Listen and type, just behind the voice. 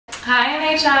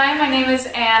Hi NHI, my name is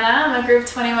Anna. I'm a Group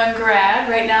 21 grad.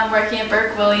 Right now I'm working at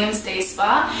Burke Williams Day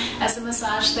Spa as a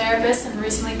massage therapist and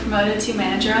recently promoted to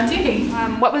manager on duty.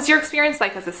 What was your experience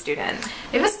like as a student?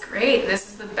 It was great. This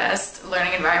is the best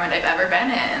learning environment I've ever been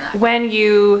in. When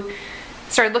you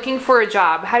started looking for a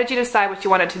job, how did you decide what you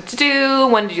wanted to do?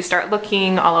 When did you start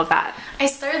looking? All of that. I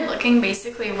started looking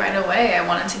basically right away. I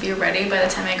wanted to be ready by the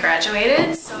time I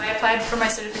graduated, so I applied for my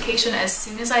certification as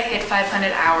soon as I hit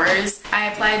 500 hours. I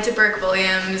applied to Burke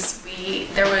Williams.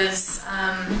 There was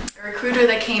a recruiter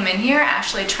that came in here,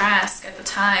 Ashley Trask at the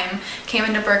time, came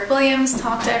into Burke Williams,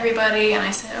 talked to everybody, and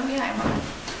I said, oh yeah, I want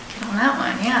to get on that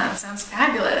one. Yeah, that sounds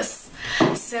fabulous.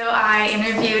 So I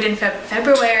interviewed in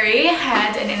February,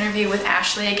 had an interview with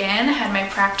Ashley again, had my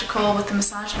practical with the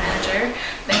massage manager.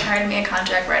 They hired me a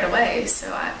contract right away. So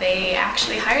they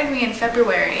actually hired me in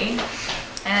February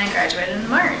and I graduated in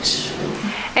March.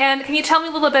 And can you tell me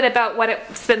a little bit about what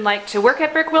it's been like to work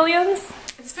at Burke Williams?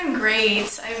 It's been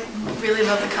great. I really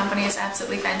love the company. It's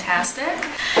absolutely fantastic.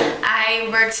 I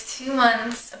worked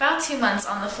about 2 months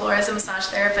on the floor as a massage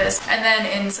therapist, and then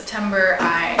in September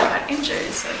I got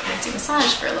injured, so I couldn't do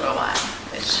massage for a little while,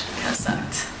 which kind of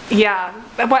sucked. Yeah.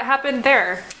 What happened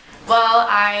there? Well,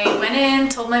 I went in,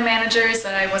 told my managers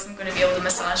that I wasn't going to be able to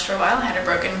massage for a while. I had a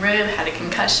broken rib, had a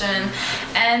concussion,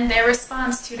 and their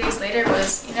response 2 days later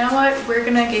was, you know what, we're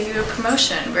going to give you a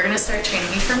promotion. We're going to start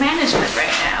training you for management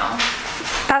right now.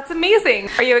 That's amazing.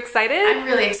 Are you excited? I'm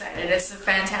really excited. It's a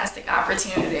fantastic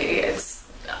opportunity. It's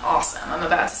awesome. I'm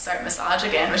about to start massage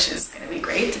again, which is going to be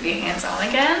great to be hands-on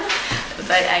again. But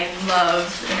I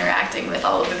love interacting with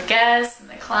all of the guests and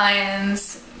the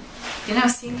clients. You know,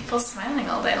 seeing people smiling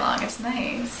all day long. It's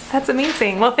nice. That's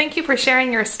amazing. Well, thank you for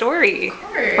sharing your story. Of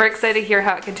course. We're excited to hear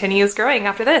how it continues growing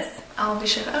after this. I'll be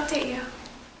sure to update you.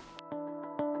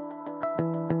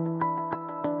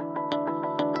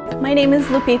 My name is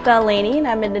Lupita Laney and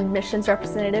I'm an admissions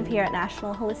representative here at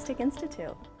National Holistic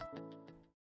Institute.